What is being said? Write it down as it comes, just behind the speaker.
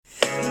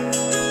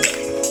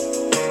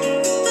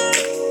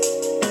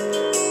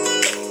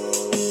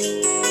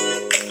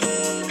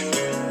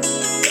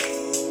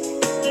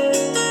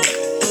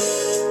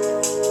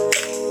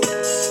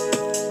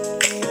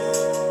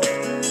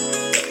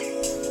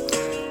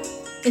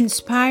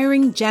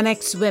inspiring Gen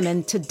X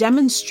women to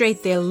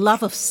demonstrate their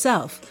love of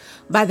self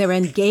by their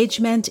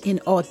engagement in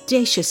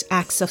audacious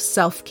acts of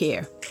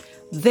self-care.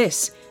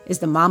 This is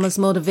the Mama's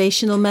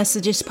Motivational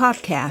Messages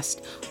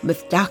podcast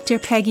with Dr.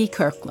 Peggy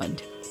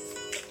Kirkland.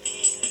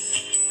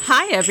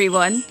 Hi,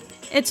 everyone.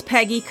 It's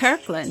Peggy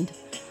Kirkland.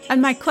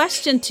 And my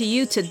question to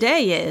you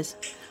today is,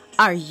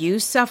 are you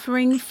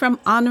suffering from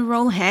honor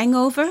roll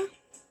hangover?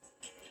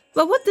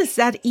 Well, what does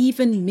that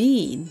even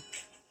mean?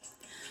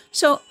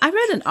 So I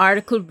read an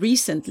article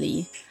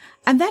recently,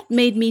 and that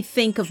made me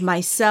think of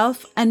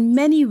myself and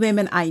many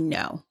women I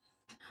know.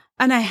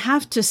 And I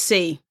have to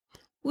say,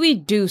 we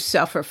do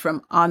suffer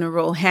from honor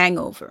roll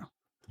hangover.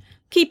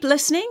 Keep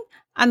listening,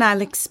 and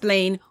I'll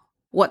explain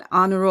what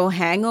honor roll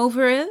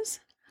hangover is,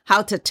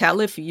 how to tell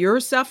if you're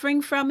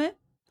suffering from it,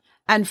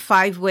 and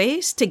 5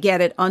 ways to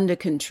get it under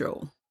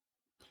control.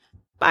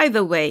 By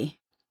the way,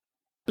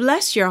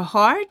 bless your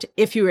heart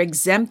if you're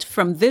exempt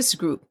from this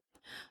group,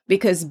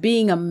 because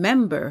being a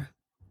member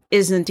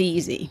isn't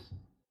easy.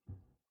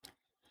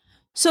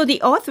 So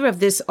the author of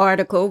this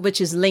article, which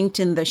is linked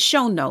in the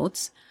show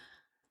notes,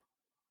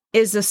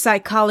 is a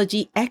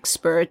psychology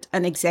expert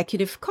and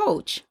executive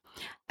coach.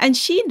 And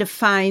she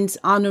defines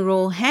honor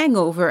roll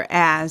hangover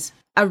as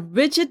a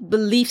rigid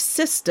belief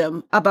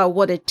system about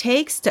what it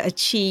takes to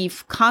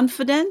achieve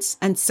confidence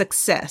and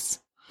success.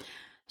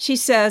 She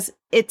says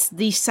it's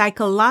the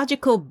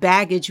psychological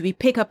baggage we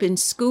pick up in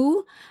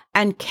school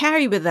and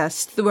carry with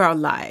us through our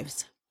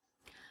lives.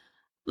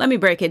 Let me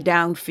break it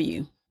down for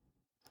you.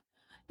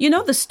 You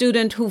know the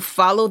student who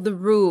followed the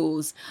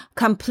rules,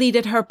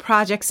 completed her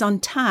projects on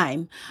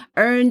time,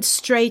 earned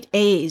straight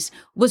A's,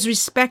 was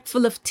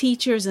respectful of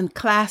teachers and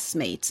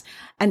classmates,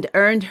 and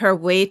earned her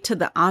way to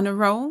the honor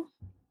roll?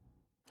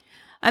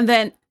 And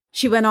then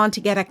she went on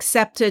to get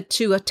accepted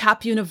to a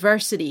top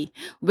university,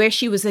 where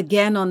she was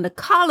again on the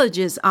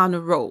college's honor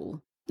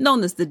roll,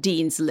 known as the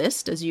Dean's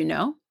List, as you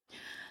know,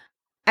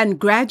 and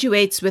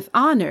graduates with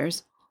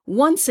honors,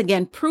 once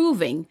again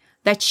proving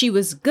that she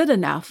was good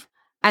enough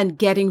and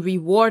getting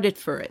rewarded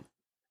for it.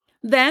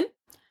 Then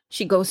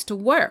she goes to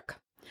work,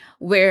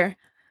 where,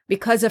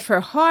 because of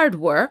her hard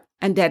work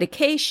and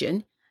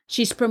dedication,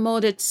 she's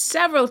promoted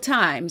several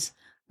times,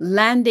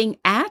 landing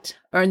at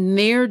or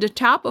near the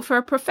top of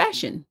her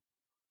profession.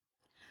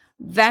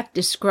 That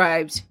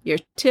describes your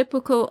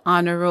typical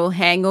honor roll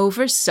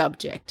hangover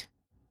subject.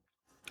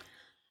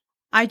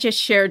 I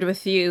just shared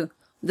with you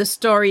the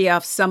story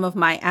of some of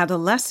my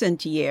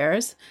adolescent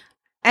years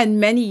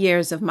and many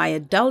years of my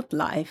adult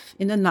life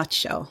in a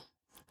nutshell.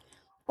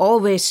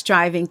 Always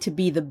striving to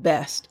be the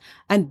best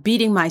and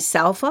beating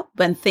myself up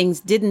when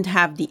things didn't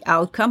have the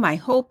outcome I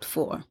hoped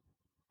for.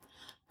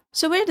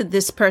 So where did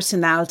this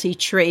personality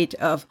trait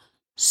of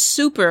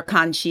super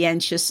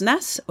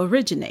conscientiousness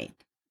originate?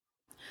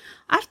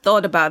 I've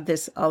thought about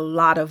this a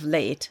lot of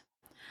late,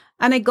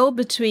 and I go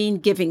between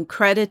giving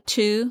credit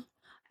to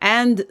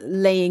and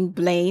laying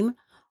blame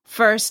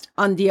first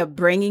on the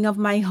upbringing of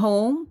my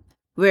home,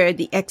 where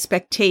the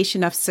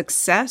expectation of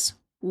success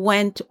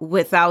went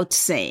without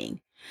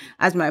saying.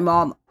 As my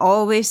mom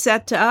always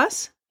said to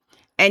us,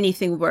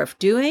 anything worth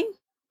doing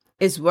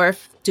is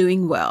worth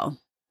doing well.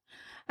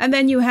 And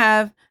then you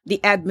have the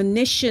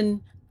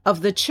admonition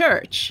of the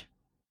church,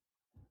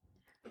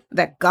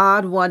 that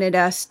God wanted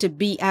us to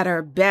be at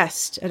our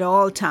best at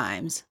all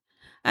times.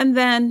 And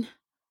then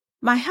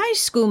my high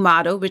school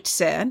motto, which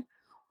said,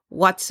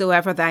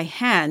 whatsoever thy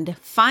hand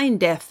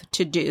findeth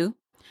to do,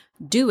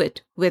 do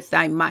it with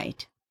thy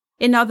might.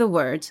 In other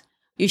words,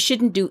 you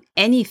shouldn't do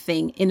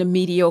anything in a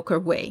mediocre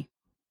way.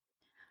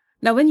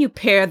 Now, when you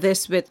pair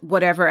this with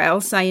whatever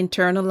else I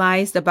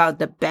internalized about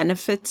the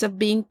benefits of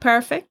being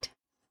perfect,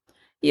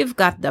 you've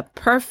got the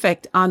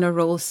perfect honor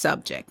roll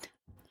subject.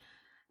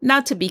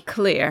 Now, to be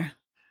clear,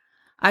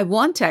 I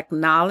want to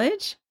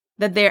acknowledge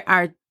that there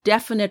are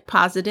definite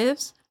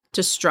positives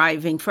to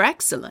striving for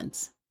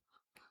excellence.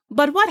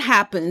 But what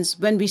happens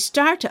when we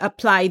start to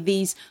apply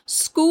these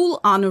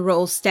school honor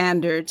roll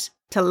standards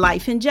to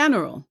life in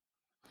general?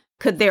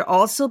 Could there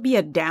also be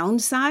a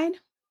downside?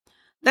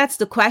 That's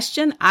the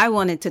question I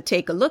wanted to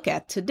take a look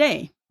at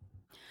today.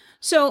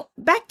 So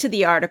back to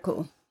the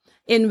article,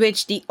 in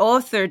which the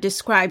author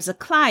describes a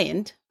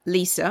client,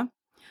 Lisa,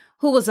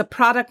 who was a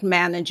product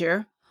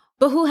manager,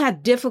 but who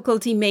had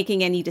difficulty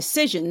making any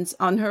decisions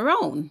on her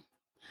own.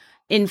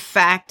 In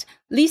fact,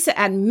 Lisa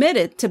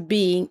admitted to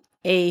being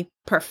a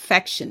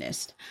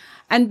perfectionist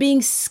and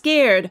being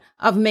scared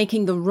of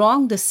making the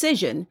wrong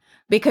decision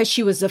because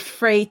she was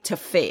afraid to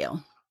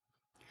fail.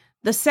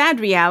 The sad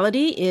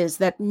reality is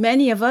that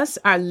many of us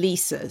are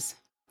Lisas.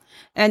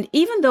 And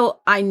even though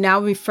I now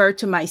refer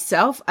to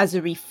myself as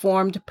a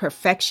reformed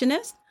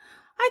perfectionist,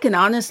 I can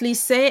honestly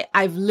say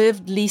I've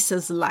lived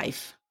Lisa's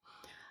life.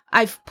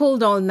 I've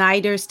pulled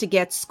all-nighters to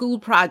get school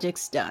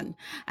projects done,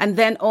 and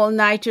then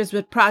all-nighters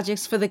with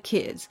projects for the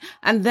kids,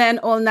 and then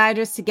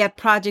all-nighters to get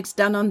projects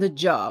done on the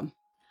job.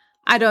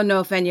 I don't know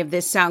if any of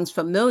this sounds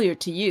familiar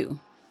to you.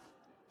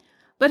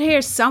 But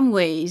here's some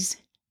ways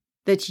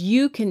that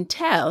you can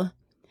tell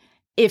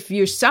if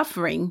you're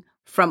suffering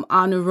from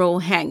honor roll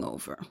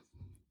hangover.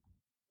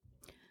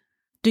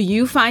 Do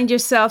you find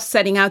yourself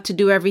setting out to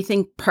do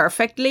everything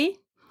perfectly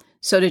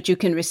so that you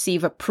can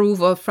receive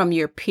approval from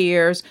your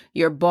peers,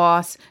 your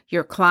boss,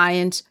 your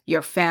clients,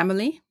 your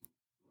family?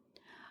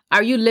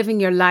 Are you living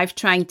your life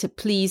trying to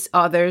please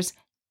others,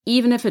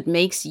 even if it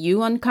makes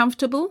you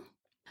uncomfortable?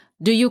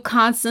 Do you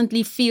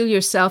constantly feel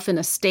yourself in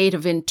a state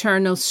of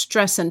internal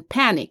stress and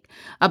panic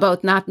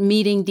about not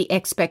meeting the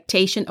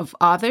expectation of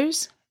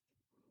others?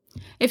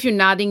 If you're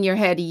nodding your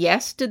head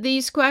yes to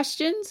these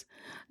questions,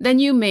 then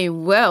you may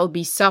well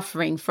be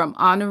suffering from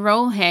honor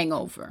roll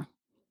hangover.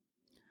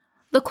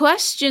 The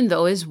question,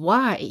 though, is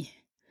why?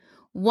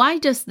 Why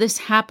does this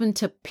happen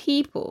to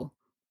people?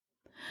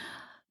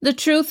 The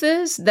truth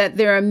is that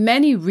there are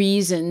many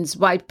reasons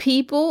why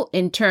people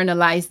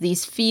internalize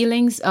these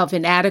feelings of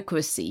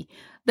inadequacy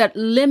that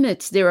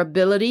limits their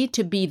ability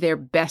to be their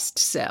best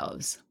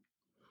selves.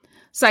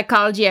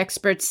 Psychology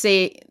experts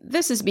say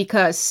this is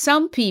because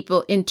some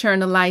people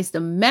internalize the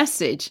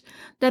message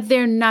that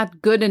they're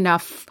not good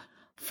enough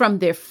from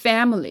their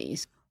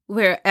families,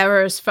 where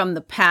errors from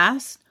the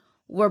past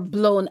were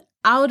blown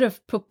out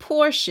of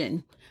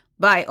proportion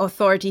by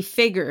authority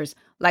figures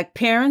like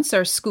parents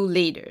or school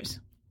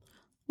leaders.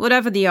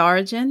 Whatever the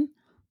origin,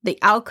 the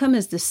outcome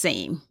is the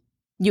same.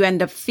 You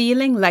end up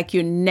feeling like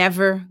you're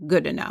never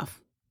good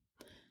enough.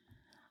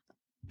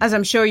 As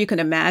I'm sure you can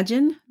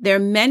imagine, there are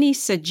many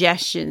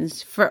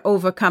suggestions for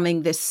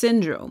overcoming this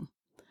syndrome.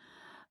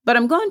 But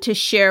I'm going to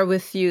share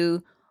with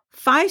you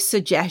 5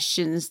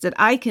 suggestions that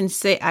I can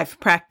say I've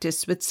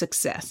practiced with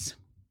success.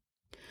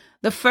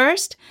 The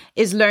first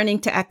is learning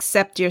to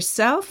accept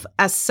yourself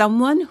as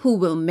someone who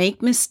will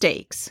make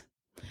mistakes.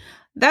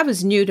 That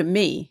was new to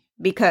me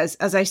because,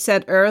 as I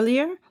said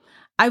earlier,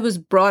 I was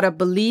brought up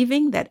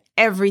believing that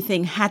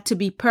everything had to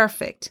be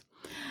perfect.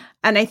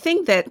 And I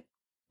think that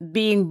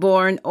being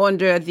born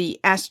under the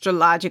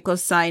astrological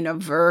sign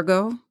of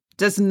Virgo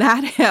does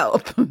not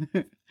help.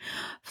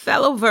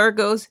 Fellow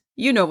Virgos,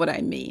 you know what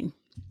I mean.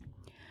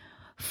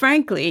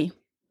 Frankly,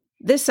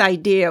 this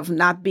idea of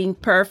not being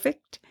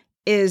perfect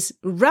is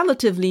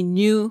relatively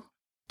new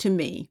to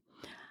me.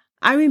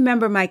 I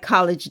remember my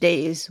college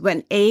days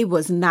when A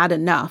was not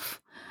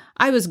enough.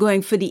 I was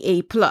going for the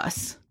A+.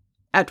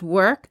 At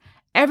work,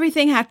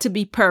 everything had to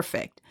be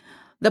perfect.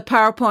 The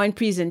PowerPoint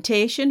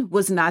presentation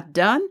was not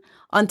done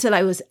until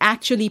I was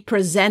actually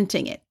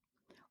presenting it.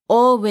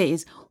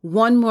 Always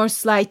one more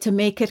slide to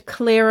make it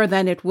clearer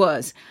than it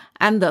was,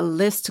 and the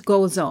list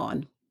goes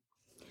on.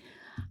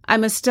 I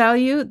must tell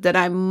you that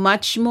I'm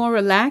much more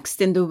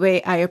relaxed in the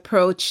way I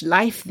approach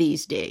life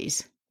these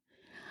days.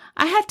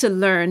 I had to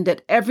learn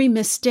that every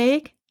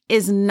mistake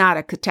is not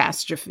a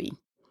catastrophe.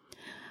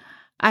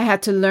 I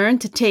had to learn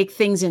to take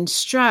things in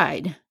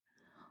stride.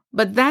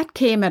 But that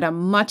came at a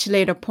much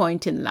later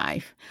point in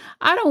life.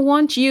 I don't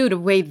want you to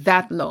wait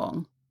that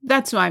long.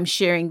 That's why I'm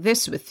sharing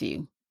this with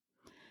you.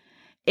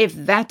 If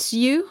that's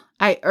you,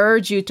 I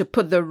urge you to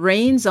put the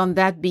reins on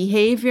that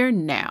behavior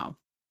now.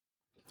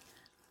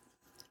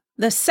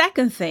 The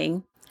second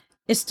thing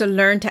is to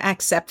learn to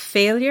accept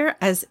failure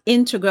as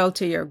integral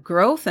to your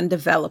growth and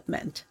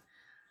development.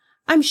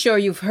 I'm sure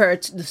you've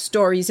heard the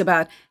stories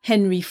about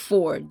Henry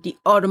Ford, the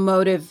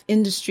automotive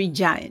industry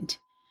giant.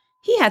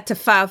 He had to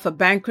file for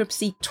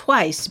bankruptcy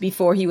twice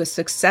before he was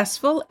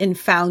successful in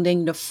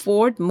founding the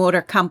Ford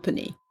Motor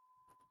Company.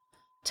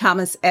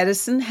 Thomas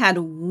Edison had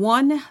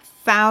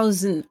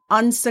 1,000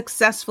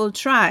 unsuccessful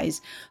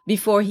tries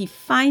before he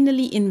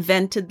finally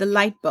invented the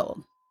light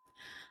bulb.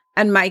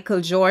 And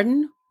Michael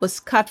Jordan was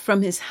cut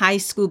from his high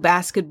school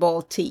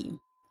basketball team.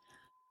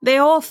 They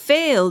all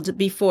failed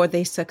before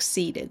they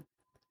succeeded.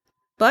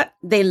 But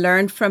they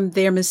learned from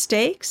their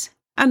mistakes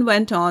and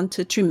went on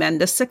to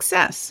tremendous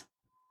success.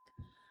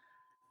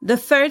 The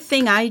third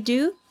thing I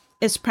do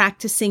is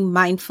practicing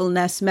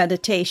mindfulness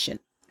meditation.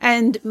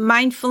 And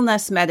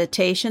mindfulness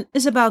meditation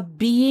is about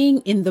being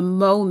in the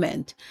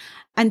moment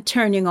and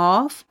turning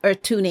off or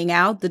tuning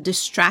out the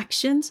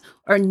distractions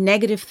or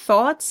negative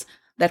thoughts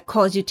that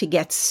cause you to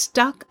get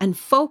stuck and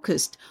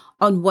focused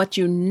on what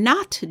you're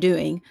not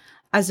doing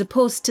as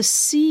opposed to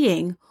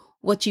seeing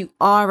what you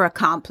are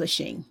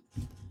accomplishing.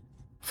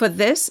 For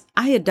this,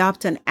 I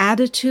adopt an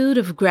attitude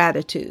of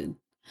gratitude.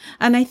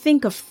 And I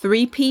think of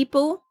 3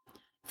 people,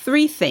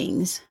 3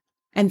 things,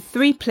 and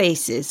 3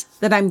 places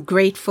that I'm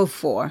grateful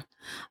for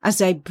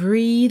as I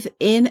breathe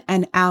in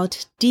and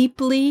out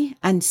deeply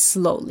and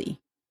slowly.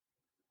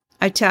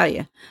 I tell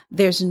you,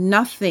 there's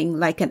nothing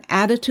like an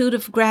attitude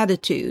of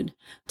gratitude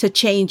to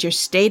change your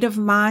state of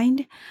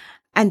mind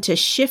and to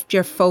shift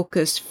your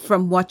focus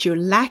from what you're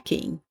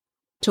lacking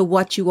to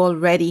what you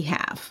already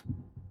have.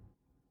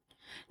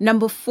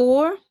 Number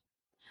 4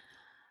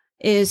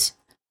 is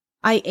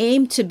I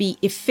aim to be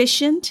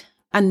efficient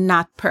and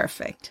not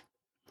perfect.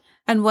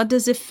 And what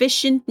does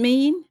efficient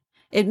mean?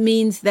 It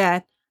means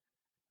that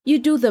you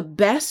do the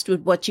best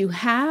with what you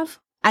have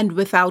and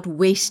without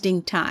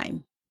wasting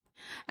time.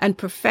 And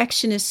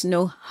perfectionists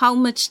know how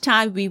much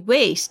time we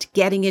waste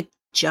getting it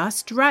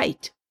just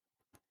right.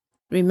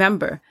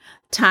 Remember,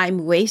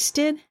 time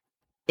wasted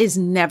is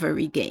never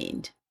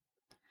regained.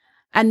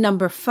 And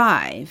number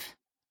 5,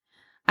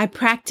 I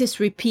practice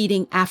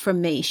repeating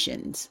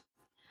affirmations.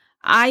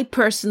 I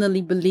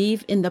personally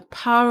believe in the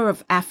power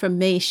of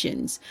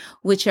affirmations,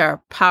 which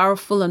are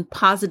powerful and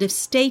positive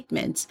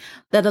statements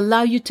that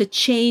allow you to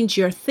change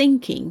your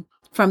thinking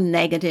from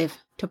negative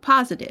to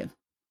positive.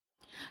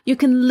 You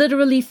can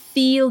literally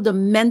feel the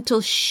mental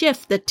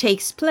shift that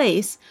takes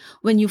place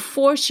when you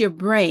force your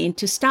brain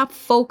to stop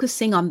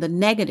focusing on the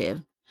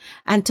negative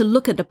and to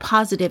look at the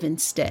positive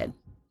instead.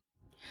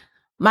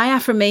 My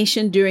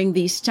affirmation during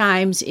these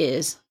times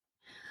is,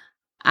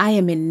 I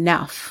am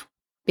enough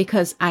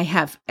because I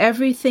have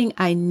everything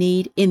I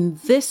need in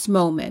this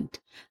moment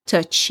to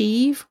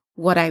achieve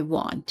what I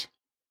want.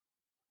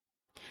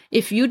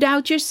 If you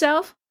doubt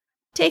yourself,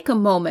 take a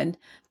moment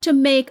to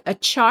make a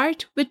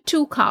chart with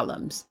 2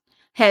 columns,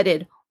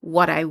 headed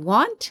What I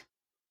Want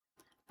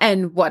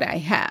and What I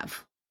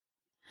Have.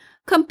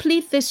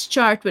 Complete this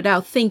chart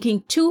without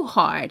thinking too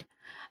hard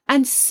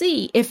and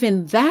see if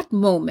in that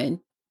moment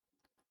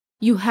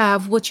you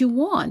have what you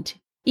want,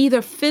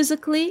 either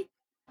physically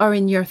or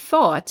in your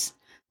thoughts,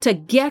 to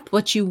get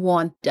what you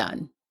want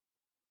done.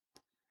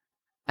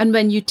 And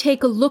when you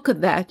take a look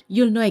at that,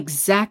 you'll know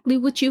exactly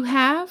what you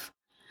have,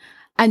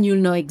 and you'll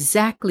know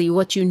exactly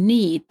what you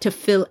need to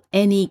fill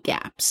any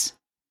gaps.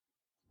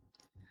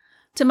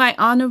 To my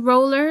honor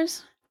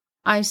rollers,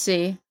 I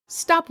say,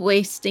 stop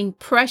wasting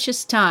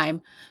precious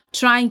time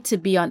trying to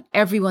be on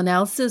everyone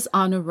else's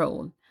honor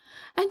roll,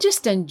 and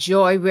just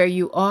enjoy where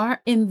you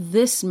are in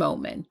this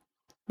moment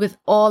with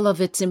all of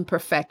its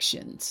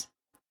imperfections.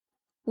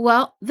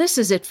 Well, this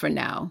is it for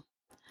now.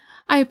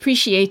 I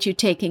appreciate you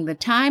taking the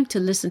time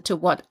to listen to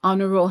what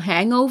honor roll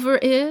hangover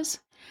is,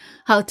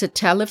 how to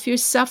tell if you're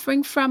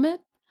suffering from it,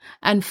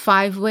 and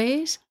 5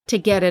 ways to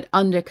get it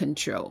under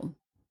control.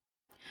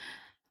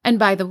 And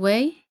by the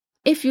way,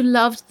 if you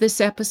loved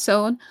this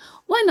episode,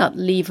 why not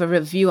leave a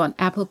review on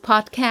Apple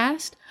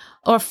Podcast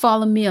or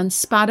follow me on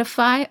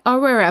Spotify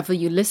or wherever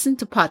you listen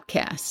to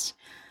podcasts?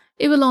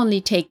 It will only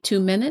take 2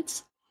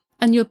 minutes,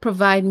 and you'll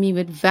provide me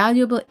with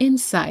valuable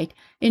insight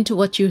into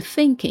what you're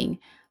thinking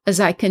as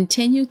I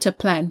continue to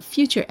plan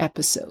future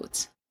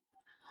episodes.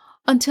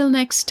 Until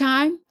next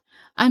time,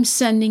 I'm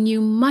sending you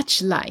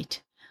much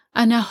light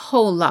and a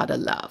whole lot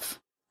of love.